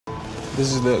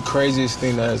This is the craziest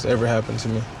thing that has ever happened to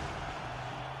me.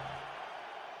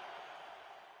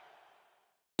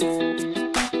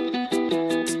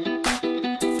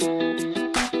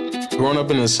 Growing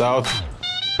up in the South,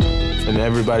 in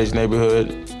everybody's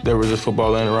neighborhood, there was a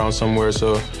football laying around somewhere,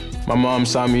 so my mom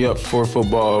signed me up for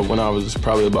football when I was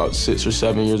probably about 6 or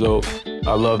 7 years old.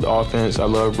 I loved offense, I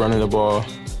loved running the ball.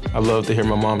 I loved to hear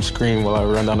my mom scream while I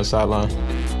ran down the sideline.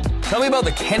 Tell me about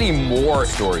the Kenny Moore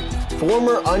story.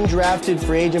 Former undrafted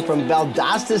free agent from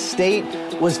Valdosta State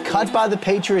was cut by the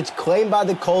Patriots, claimed by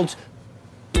the Colts.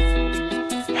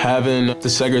 Having the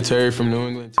secretary from New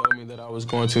England tell me that I was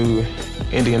going to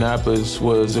Indianapolis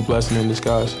was a blessing in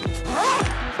disguise.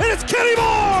 And it's Kenny Moore!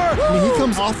 I mean, he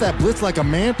comes off that blitz like a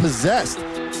man possessed.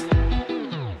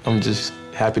 I'm just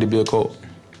happy to be a Colt.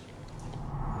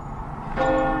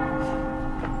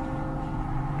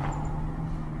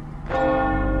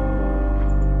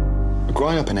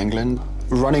 Growing up in England,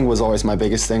 running was always my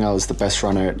biggest thing. I was the best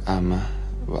runner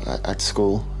at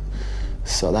school,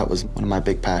 so that was one of my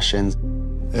big passions.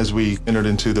 As we entered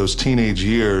into those teenage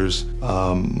years,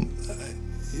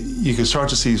 you could start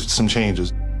to see some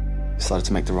changes. I started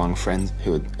to make the wrong friends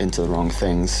who were into the wrong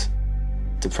things.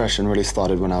 Depression really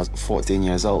started when I was 14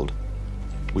 years old.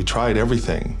 We tried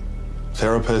everything.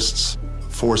 Therapists,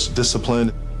 forced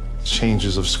discipline,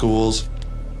 changes of schools.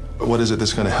 What is it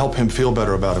that's going to help him feel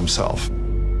better about himself?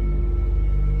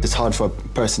 It's hard for a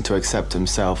person to accept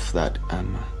himself that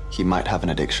he might have an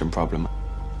addiction problem.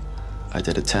 I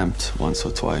did attempt once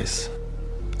or twice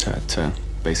to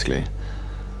basically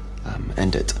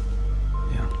end it.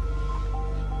 Yeah.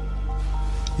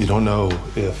 You don't know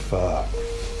if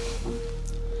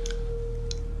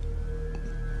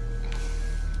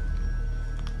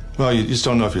well, you just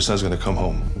don't know if your son's going to come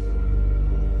home.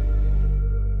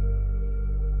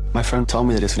 My friend told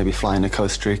me that he's going to be flying to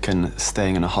Costa Rica and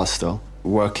staying in a hostel,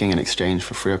 working in exchange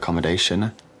for free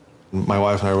accommodation. My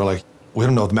wife and I were like, we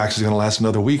don't know if Max is going to last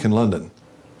another week in London.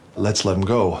 Let's let him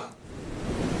go.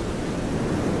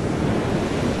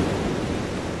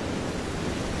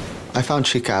 I found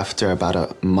Chica after about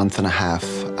a month and a half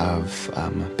of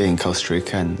being in Costa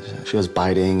Rica, and she was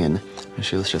biting, and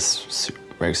she was just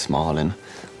very small, and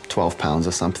 12 pounds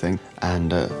or something.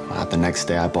 And the next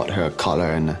day I bought her a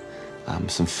collar and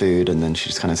some food, and then she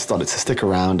just kind of started to stick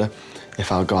around.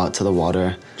 If I would go out to the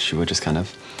water, she would just kind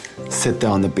of sit there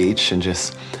on the beach and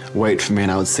just wait for me,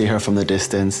 and I would see her from the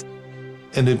distance.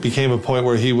 And it became a point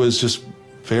where he was just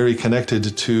very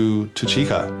connected to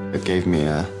Chica. It gave me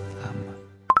a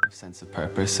sense of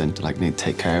purpose, and like need to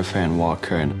take care of her and walk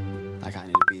her, and like I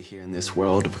need to be here in this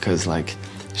world because like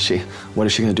what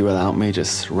is she gonna do without me?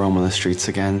 Just roam on the streets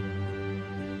again.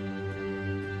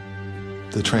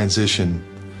 The transition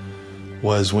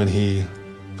was when he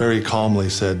very calmly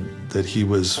said that he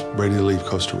was ready to leave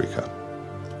Costa Rica.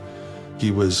 He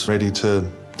was ready to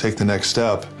take the next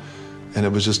step, and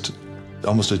it was just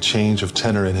almost a change of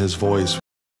tenor in his voice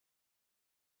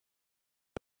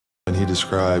when he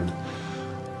described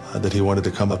that he wanted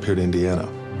to come up here to Indiana.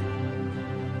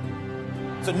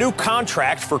 It's a new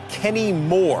contract for Kenny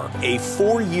Moore, a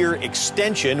 4-year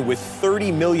extension with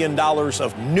 $30 million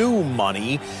of new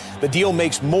money. The deal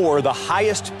makes Moore the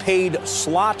highest paid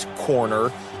slot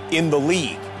corner in the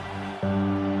league.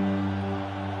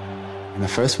 In the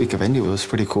first week of Indy was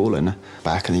pretty cool, and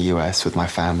back in the US with my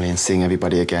family and seeing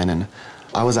everybody again. And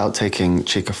I was out taking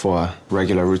Chica for a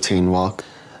regular routine walk,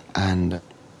 and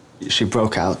she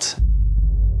broke out,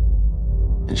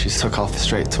 and she took off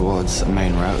straight towards a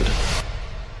main road.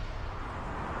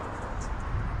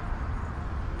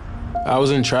 I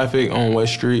was in traffic on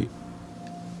West Street.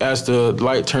 As the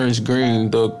light turns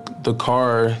green, the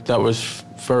car that was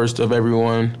first of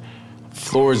everyone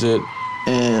floors it,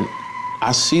 and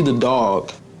I see the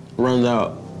dog runs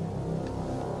out,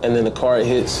 and then the car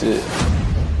hits it.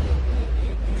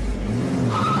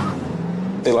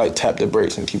 They like tap the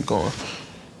brakes and keep going.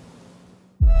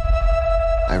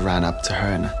 I ran up to her,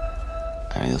 and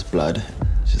I mean, there's blood.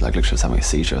 She's like, look, she was having a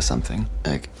seizure or something.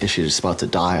 Like, is she just about to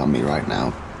die on me right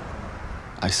now?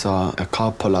 I saw a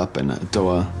car pull up and a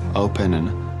door open,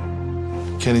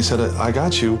 and Kenny said, I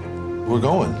got you, we're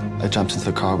going. I jumped into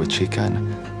the car with Chica,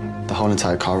 and the whole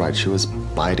entire car ride, she was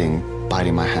biting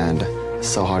my hand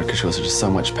so hard because she was in just so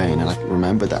much pain. And I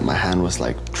remembered that my hand was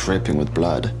like dripping with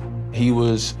blood. He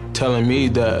was telling me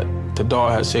that the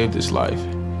dog had saved his life.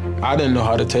 I didn't know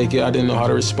how to take it. I didn't know how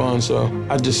to respond, so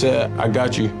I just said, I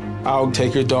got you. I'll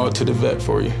take your dog to the vet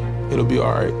for you. It'll be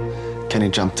all right. Kenny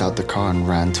jumped out the car and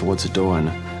ran towards the door,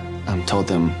 and told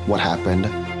them what happened.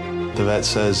 The vet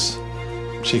says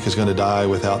Chica's gonna die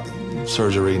without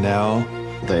surgery now.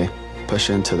 They push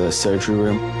into the surgery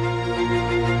room.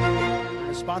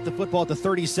 spot the football at the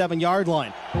 37-yard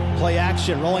line. Play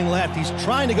action, rolling left. He's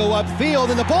trying to go upfield,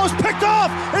 and the ball's picked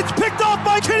off. It's picked off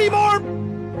by Kenny Moore.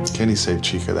 Kenny saved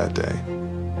Chica that day.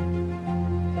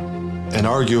 And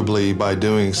arguably, by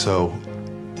doing so,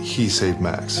 he saved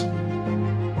Max.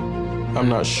 I'm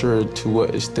not sure to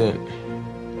what extent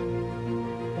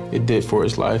it did for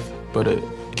his life, but it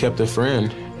kept a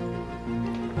friend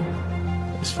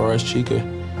as far as Chica.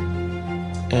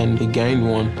 And he gained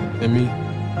one in me.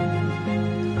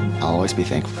 I'll always be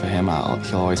thankful for him.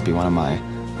 He'll always be one of my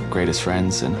greatest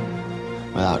friends, and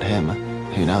without him,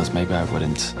 who knows, maybe I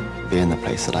wouldn't be in the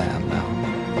place that I am now.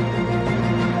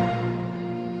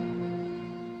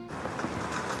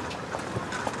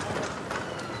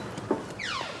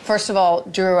 First of all,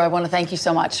 Drew, I want to thank you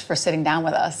so much for sitting down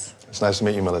with us. It's nice to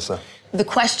meet you, Melissa. The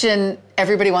question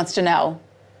everybody wants to know,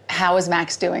 how is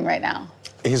Max doing right now?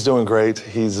 He's doing great.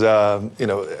 He's, you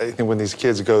know, I think when these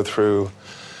kids go through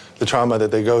the trauma that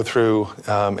they go through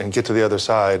and get to the other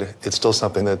side, it's still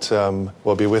something that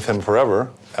will be with him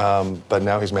forever, but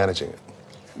now he's managing it.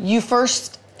 You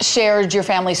first shared your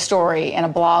family's story in a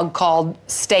blog called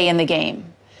Stay in the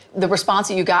Game. The response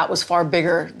that you got was far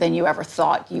bigger than you ever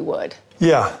thought you would.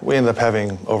 Yeah, we ended up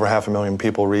having over 500,000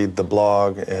 people read the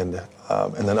blog, and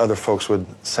then other folks would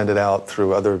send it out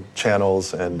through other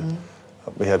channels, and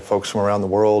we had folks from around the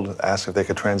world ask if they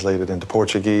could translate it into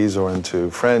Portuguese or into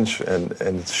French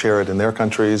and share it in their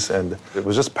countries, and it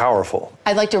was just powerful.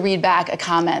 I'd like to read back a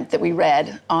comment that we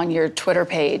read on your Twitter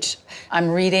page. I'm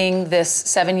reading this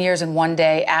 7 years and 1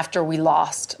 day after we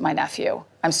lost my nephew.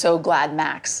 I'm so glad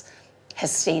Max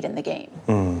has stayed in the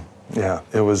game. Yeah,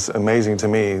 it was amazing to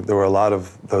me. There were a lot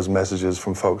of those messages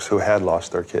from folks who had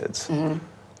lost their kids.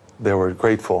 They were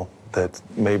grateful that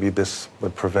maybe this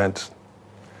would prevent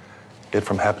it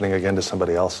from happening again to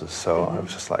somebody else's. So I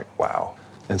was just like, wow.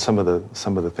 And some of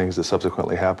the things that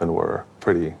subsequently happened were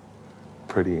pretty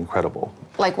incredible.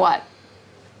 Like what?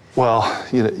 Well,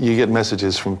 you know, you get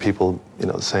messages from people, you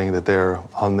know, saying that they're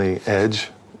on the edge,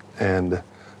 and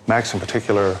Max in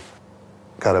particular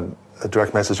got a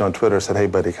direct message on Twitter, said, "Hey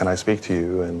buddy, can I speak to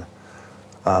you? And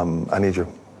I need your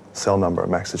cell number."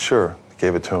 Max said, "Sure."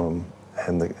 Gave it to him,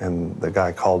 and the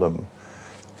guy called him.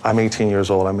 "I'm 18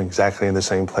 years old. I'm exactly in the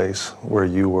same place where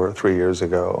you were 3 years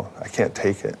ago. I can't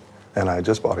take it. And I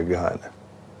just bought a gun.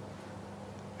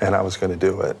 And I was going to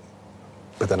do it.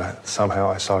 But then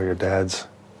somehow I saw your dad's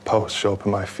post show up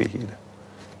in my feed.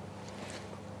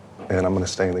 And I'm going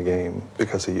to stay in the game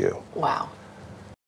because of you." Wow.